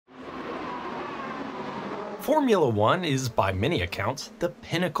Formula One is, by many accounts, the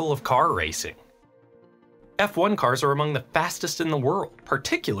pinnacle of car racing. F1 cars are among the fastest in the world,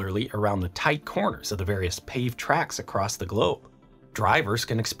 particularly around the tight corners of the various paved tracks across the globe. Drivers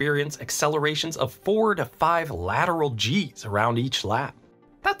can experience accelerations of 4 to 5 lateral Gs around each lap.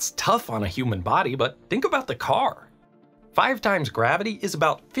 That's tough on a human body, but think about the car. 5 times gravity is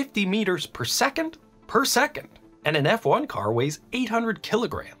about 50 meters per second, and an F1 car weighs 800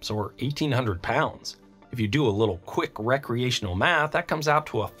 kilograms or 1,800 pounds. If you do a little quick recreational math, that comes out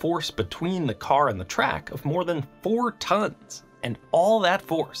to a force between the car and the track of more than 4 tons. And all that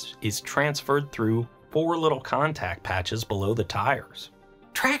force is transferred through 4 little contact patches below the tires.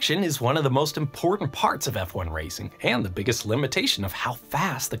 Traction is one of the most important parts of F1 racing and the biggest limitation of how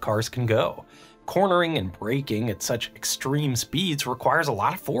fast the cars can go. Cornering and braking at such extreme speeds requires a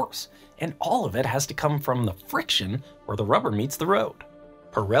lot of force, and all of it has to come from the friction where the rubber meets the road.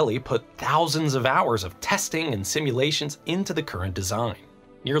 Pirelli put thousands of hours of testing and simulations into the current design.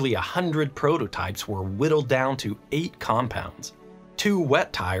 Nearly 100 prototypes were whittled down to 8 compounds, 2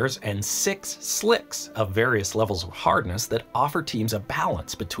 wet tires, and 6 slicks of various levels of hardness that offer teams a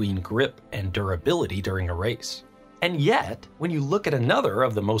balance between grip and durability during a race. And yet, when you look at another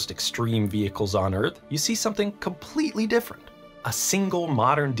of the most extreme vehicles on Earth, you see something completely different. A single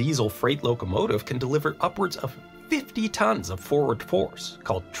modern diesel freight locomotive can deliver upwards of 50 tons of forward force,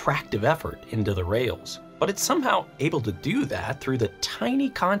 called tractive effort, into the rails. But it's somehow able to do that through the tiny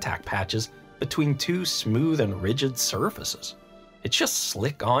contact patches between 2 smooth and rigid surfaces. It's just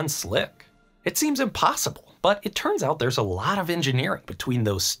slick on slick. It seems impossible, but it turns out there's a lot of engineering between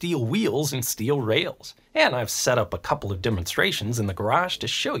those steel wheels and steel rails. And I've set up a couple of demonstrations in the garage to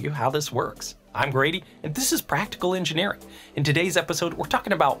show you how this works. I'm Grady, and this is Practical Engineering. In today's episode, we're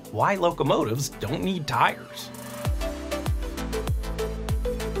talking about why locomotives don't need tires.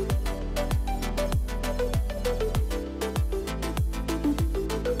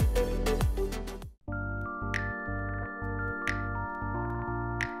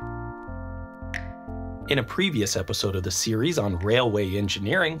 In a previous episode of the series on railway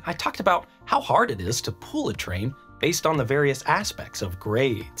engineering, I talked about how hard it is to pull a train based on the various aspects of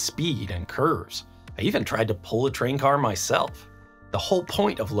grade, speed, and curves. I even tried to pull a train car myself. The whole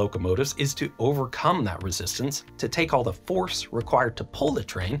point of locomotives is to overcome that resistance, to take all the force required to pull the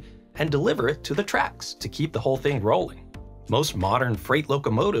train and deliver it to the tracks to keep the whole thing rolling. Most modern freight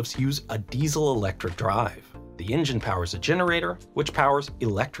locomotives use a diesel-electric drive. The engine powers a generator, which powers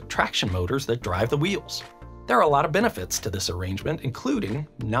electric traction motors that drive the wheels. There are a lot of benefits to this arrangement, including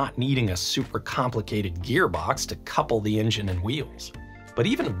not needing a super complicated gearbox to couple the engine and wheels. But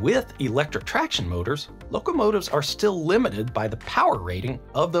even with electric traction motors, locomotives are still limited by the power rating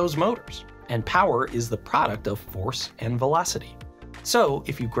of those motors. And power is the product of force and velocity. So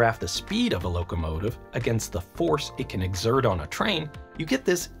if you graph the speed of a locomotive against the force it can exert on a train, you get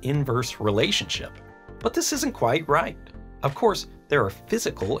this inverse relationship. But this isn't quite right. Of course, there are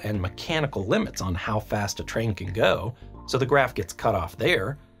physical and mechanical limits on how fast a train can go, so the graph gets cut off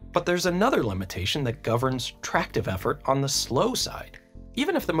there, but there's another limitation that governs tractive effort on the slow side.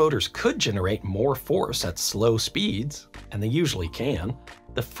 Even if the motors could generate more force at slow speeds, and they usually can,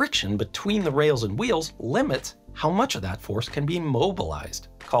 the friction between the rails and wheels limits how much of that force can be mobilized,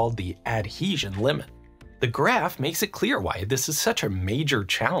 called the adhesion limit. The graph makes it clear why this is such a major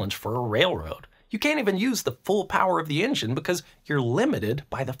challenge for a railroad. You can't even use the full power of the engine because you're limited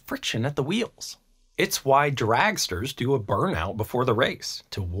by the friction at the wheels. It's why dragsters do a burnout before the race,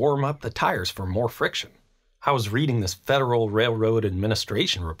 to warm up the tires for more friction. I was reading this Federal Railroad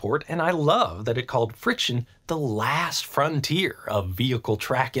Administration report, and I love that it called friction the last frontier of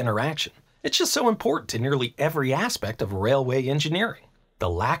vehicle-track interaction. It's just so important to nearly every aspect of railway engineering. The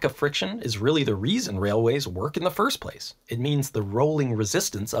lack of friction is really the reason railways work in the first place. It means the rolling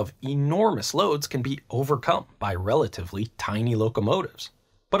resistance of enormous loads can be overcome by relatively tiny locomotives.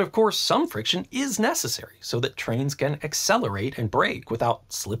 But of course, some friction is necessary so that trains can accelerate and brake without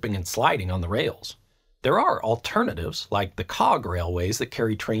slipping and sliding on the rails. There are alternatives, like the cog railways that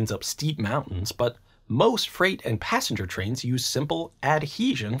carry trains up steep mountains, but most freight and passenger trains use simple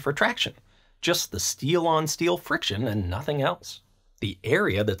adhesion for traction, just the steel-on-steel friction and nothing else. The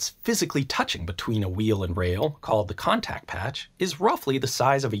area that's physically touching between a wheel and rail, called the contact patch, is roughly the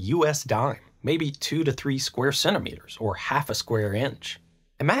size of a US dime, maybe 2 to 3 square centimeters, or half a square inch.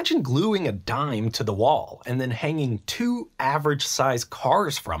 Imagine gluing a dime to the wall and then hanging 2 average-sized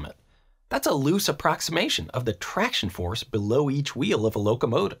cars from it. That's a loose approximation of the traction force below each wheel of a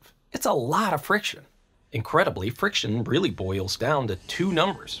locomotive. It's a lot of friction. Incredibly, friction really boils down to 2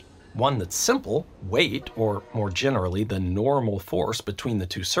 numbers: One that's simple, weight, or more generally the normal force between the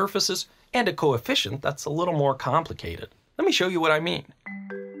two surfaces, and a coefficient that's a little more complicated. Let me show you what I mean.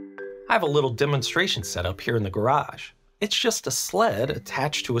 I have a little demonstration set up here in the garage. It's just a sled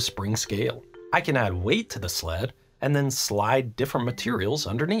attached to a spring scale. I can add weight to the sled and then slide different materials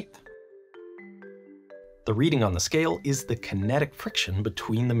underneath. The reading on the scale is the kinetic friction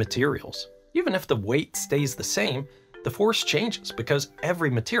between the materials. Even if the weight stays the same, the force changes because every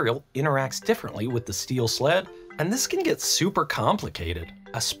material interacts differently with the steel sled, and this can get super complicated.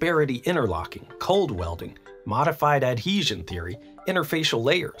 Asperity interlocking, cold welding, modified adhesion theory, interfacial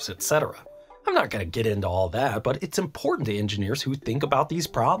layers, etc. I'm not going to get into all that, but it's important to engineers who think about these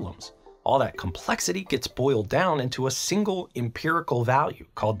problems. All that complexity gets boiled down into a single empirical value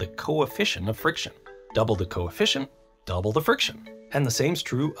called the coefficient of friction. Double the coefficient, double the friction. And the same's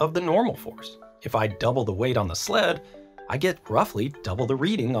true of the normal force. If I double the weight on the sled, I get roughly double the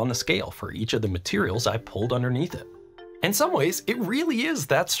reading on the scale for each of the materials I pulled underneath it. In some ways, it really is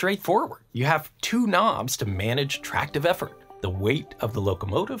that straightforward. You have two knobs to manage tractive effort, the weight of the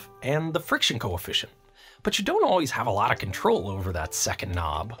locomotive and the friction coefficient. But you don't always have a lot of control over that second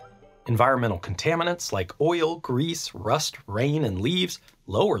knob. Environmental contaminants like oil, grease, rust, rain, and leaves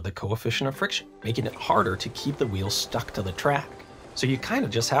lower the coefficient of friction, making it harder to keep the wheels stuck to the track. So you kind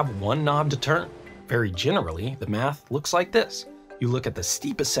of just have one knob to turn. Very generally, the math looks like this. You look at the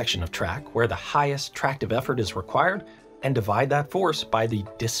steepest section of track where the highest tractive effort is required and divide that force by the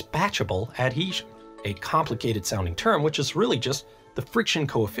dispatchable adhesion, a complicated sounding term which is really just the friction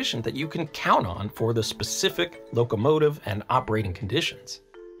coefficient that you can count on for the specific locomotive and operating conditions.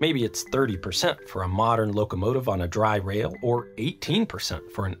 Maybe it's 30% for a modern locomotive on a dry rail or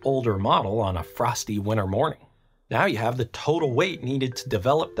 18% for an older model on a frosty winter morning. Now you have the total weight needed to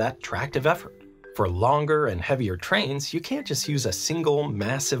develop that tractive effort. For longer and heavier trains, you can't just use a single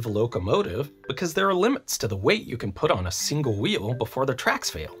massive locomotive because there are limits to the weight you can put on a single wheel before the tracks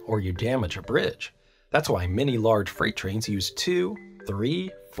fail or you damage a bridge. That's why many large freight trains use 2,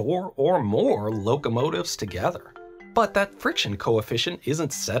 3, 4, or more locomotives together. But that friction coefficient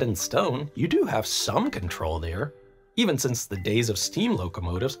isn't set in stone. You do have some control there. Even since the days of steam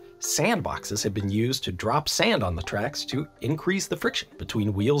locomotives, sandboxes have been used to drop sand on the tracks to increase the friction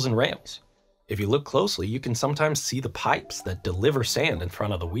between wheels and rails. If you look closely, you can sometimes see the pipes that deliver sand in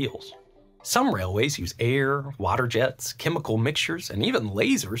front of the wheels. Some railways use air, water jets, chemical mixtures, and even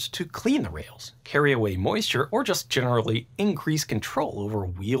lasers to clean the rails, carry away moisture, or just generally increase control over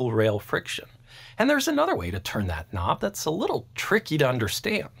wheel-rail friction. And there's another way to turn that knob that's a little tricky to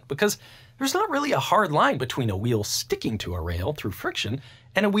understand, because there's not really a hard line between a wheel sticking to a rail through friction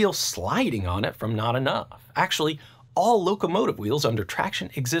and a wheel sliding on it from not enough. Actually, all locomotive wheels under traction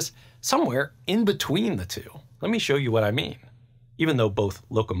exist somewhere in between the two. Let me show you what I mean. Even though both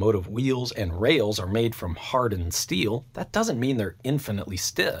locomotive wheels and rails are made from hardened steel, that doesn't mean they're infinitely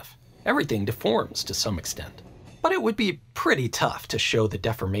stiff. Everything deforms to some extent. But it would be pretty tough to show the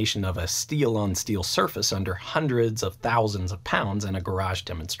deformation of a steel-on-steel surface under hundreds of thousands of pounds in a garage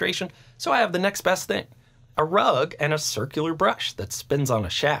demonstration, so I have the next best thing: a rug and a circular brush that spins on a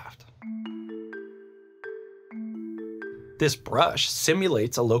shaft. This brush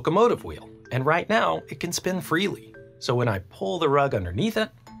simulates a locomotive wheel, and right now it can spin freely. So when I pull the rug underneath it,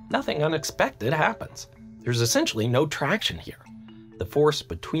 nothing unexpected happens. There's essentially no traction here. The force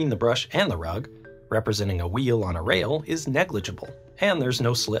between the brush and the rug, representing a wheel on a rail, is negligible, and there's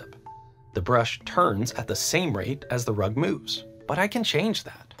no slip. The brush turns at the same rate as the rug moves, but I can change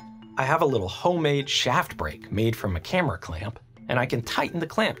that. I have a little homemade shaft brake made from a camera clamp, and I can tighten the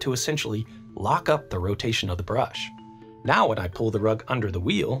clamp to essentially lock up the rotation of the brush. Now when I pull the rug under the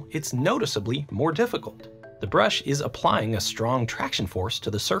wheel, it's noticeably more difficult. The brush is applying a strong traction force to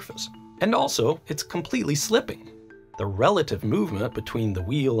the surface, and also it's completely slipping. The relative movement between the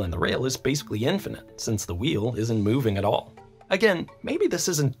wheel and the rail is basically infinite, since the wheel isn't moving at all. Again, maybe this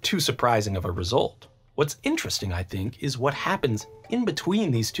isn't too surprising of a result. What's interesting, I think, is what happens in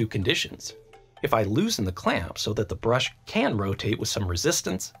between these two conditions. If I loosen the clamp so that the brush can rotate with some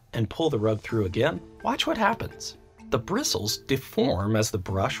resistance and pull the rug through again, watch what happens. The bristles deform as the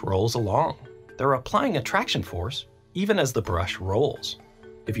brush rolls along. They're applying a traction force even as the brush rolls.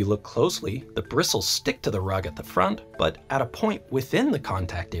 If you look closely, the bristles stick to the rug at the front, but at a point within the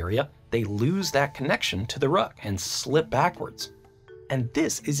contact area, they lose that connection to the rug and slip backwards. And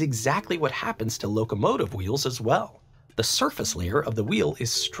this is exactly what happens to locomotive wheels as well. The surface layer of the wheel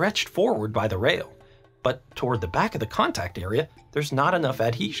is stretched forward by the rail, but toward the back of the contact area, there's not enough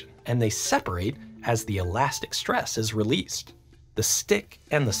adhesion, and they separate as the elastic stress is released. The stick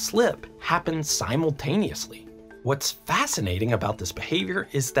and the slip happen simultaneously. What's fascinating about this behavior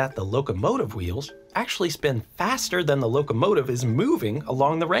is that the locomotive wheels actually spin faster than the locomotive is moving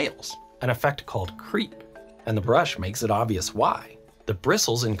along the rails, an effect called creep. And the brush makes it obvious why. The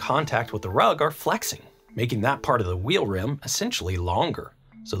bristles in contact with the rug are flexing, making that part of the wheel rim essentially longer,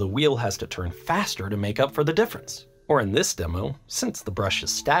 so the wheel has to turn faster to make up for the difference. Or in this demo, since the brush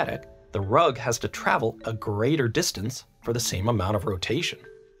is static, the rug has to travel a greater distance for the same amount of rotation.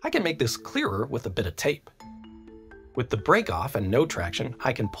 I can make this clearer with a bit of tape. With the brake off and no traction,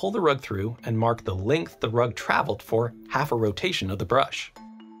 I can pull the rug through and mark the length the rug traveled for half a rotation of the brush.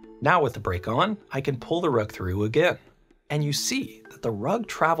 Now with the brake on, I can pull the rug through again. And you see that the rug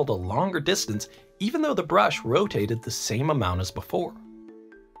traveled a longer distance even though the brush rotated the same amount as before.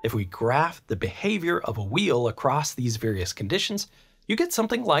 If we graph the behavior of a wheel across these various conditions, you get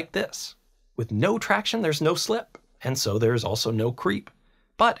something like this. With no traction, there's no slip, and so there's also no creep.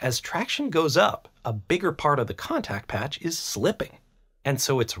 But as traction goes up, a bigger part of the contact patch is slipping. And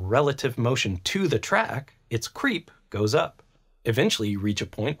so its relative motion to the track, its creep, goes up. Eventually you reach a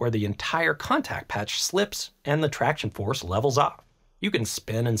point where the entire contact patch slips and the traction force levels off. You can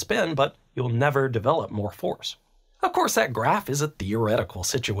spin and spin, but you'll never develop more force. Of course, that graph is a theoretical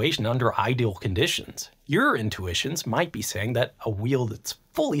situation under ideal conditions. Your intuitions might be saying that a wheel that's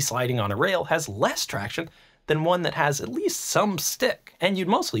fully sliding on a rail has less traction than one that has at least some stick, and you'd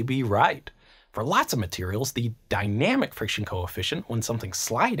mostly be right. For lots of materials, the dynamic friction coefficient when something's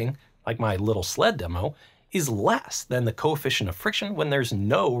sliding, like my little sled demo, is less than the coefficient of friction when there's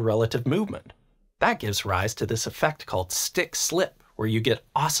no relative movement. That gives rise to this effect called stick-slip, where you get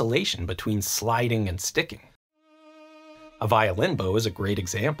oscillation between sliding and sticking. A violin bow is a great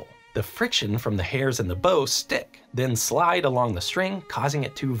example. The friction from the hairs in the bow stick, then slide along the string, causing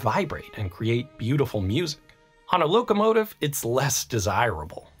it to vibrate and create beautiful music. On a locomotive, it's less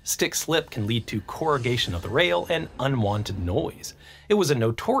desirable. Stick-slip can lead to corrugation of the rail and unwanted noise. It was a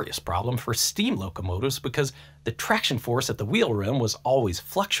notorious problem for steam locomotives because the traction force at the wheel rim was always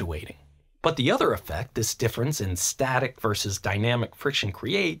fluctuating. But the other effect this difference in static versus dynamic friction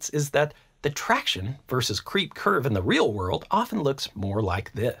creates is that the traction versus creep curve in the real world often looks more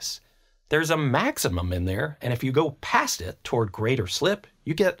like this. There's a maximum in there, and if you go past it toward greater slip,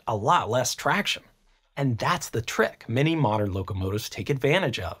 you get a lot less traction. And that's the trick many modern locomotives take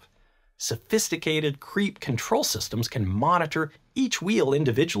advantage of. Sophisticated creep control systems can monitor each wheel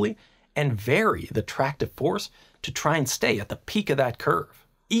individually and vary the tractive force to try and stay at the peak of that curve.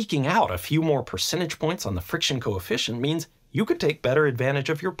 Eking out a few more percentage points on the friction coefficient means you could take better advantage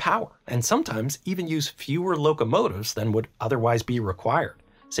of your power, and sometimes even use fewer locomotives than would otherwise be required,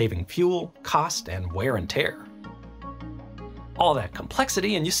 saving fuel, cost, and wear and tear. All that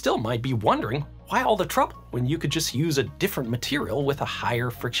complexity, and you still might be wondering, why all the trouble when you could just use a different material with a higher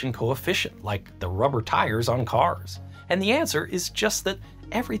friction coefficient, like the rubber tires on cars? And the answer is just that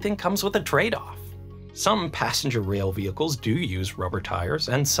everything comes with a trade-off. Some passenger rail vehicles do use rubber tires,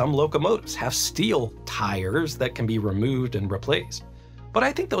 and some locomotives have steel tires that can be removed and replaced. But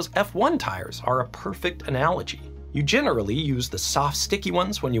I think those F1 tires are a perfect analogy. You generally use the soft, sticky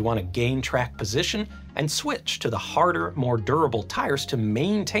ones when you want to gain track position and switch to the harder, more durable tires to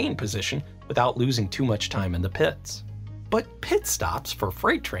maintain position without losing too much time in the pits. But pit stops for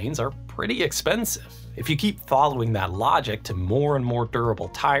freight trains are pretty expensive. If you keep following that logic to more and more durable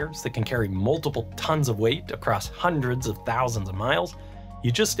tires that can carry multiple tons of weight across hundreds of thousands of miles,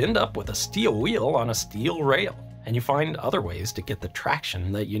 you just end up with a steel wheel on a steel rail, and you find other ways to get the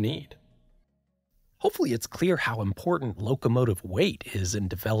traction that you need. Hopefully it's clear how important locomotive weight is in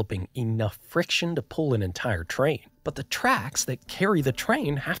developing enough friction to pull an entire train. But the tracks that carry the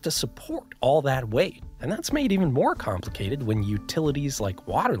train have to support all that weight. And that's made even more complicated when utilities like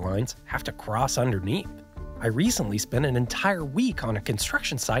water lines have to cross underneath. I recently spent an entire week on a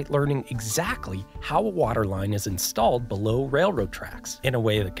construction site learning exactly how a water line is installed below railroad tracks in a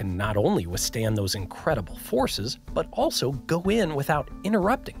way that can not only withstand those incredible forces, but also go in without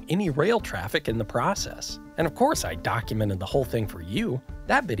interrupting any rail traffic in the process. And of course, I documented the whole thing for you.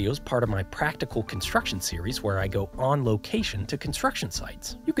 That video is part of my practical construction series where I go on location to construction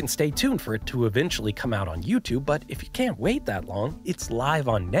sites. You can stay tuned for it to eventually come out on YouTube, but if you can't wait that long, it's live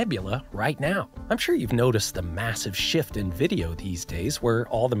on Nebula right now. I'm sure you've noticed the massive shift in video these days where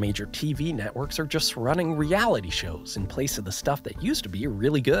all the major TV networks are just running reality shows in place of the stuff that used to be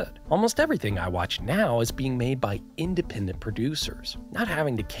really good. Almost everything I watch now is being made by independent producers, not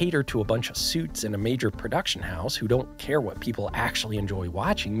having to cater to a bunch of suits in a major production house who don't care what people actually enjoy watching.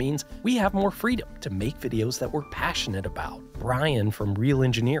 watching means we have more freedom to make videos that we're passionate about. Brian from Real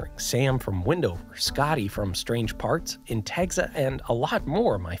Engineering, Sam from Windover, Scotty from Strange Parts, Integza, and a lot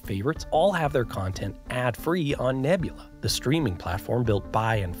more of my favorites all have their content ad-free on Nebula, the streaming platform built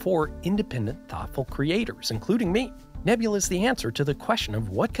by and for independent, thoughtful creators, including me. Nebula is the answer to the question of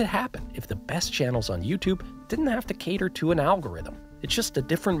what could happen if the best channels on YouTube didn't have to cater to an algorithm. It's just a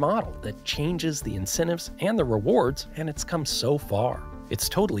different model that changes the incentives and the rewards, and it's come so far. It's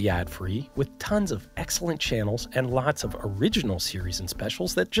totally ad-free, with tons of excellent channels and lots of original series and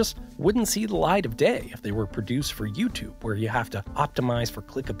specials that just wouldn't see the light of day if they were produced for YouTube, where you have to optimize for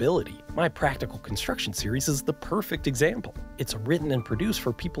clickability. My practical construction series is the perfect example. It's written and produced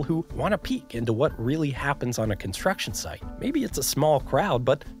for people who want a peek into what really happens on a construction site. Maybe it's a small crowd,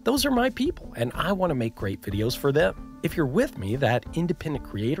 but those are my people, and I want to make great videos for them. If you're with me that independent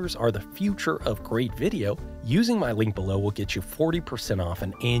creators are the future of great video, using my link below will get you 40% off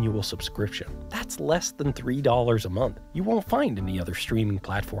an annual subscription. That's less than $3 a month. You won't find any other streaming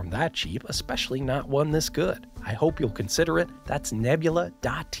platform that cheap, especially not one this good. I hope you'll consider it. That's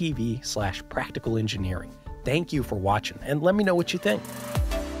nebula.tv/practicalengineering. Thank you for watching, and let me know what you think.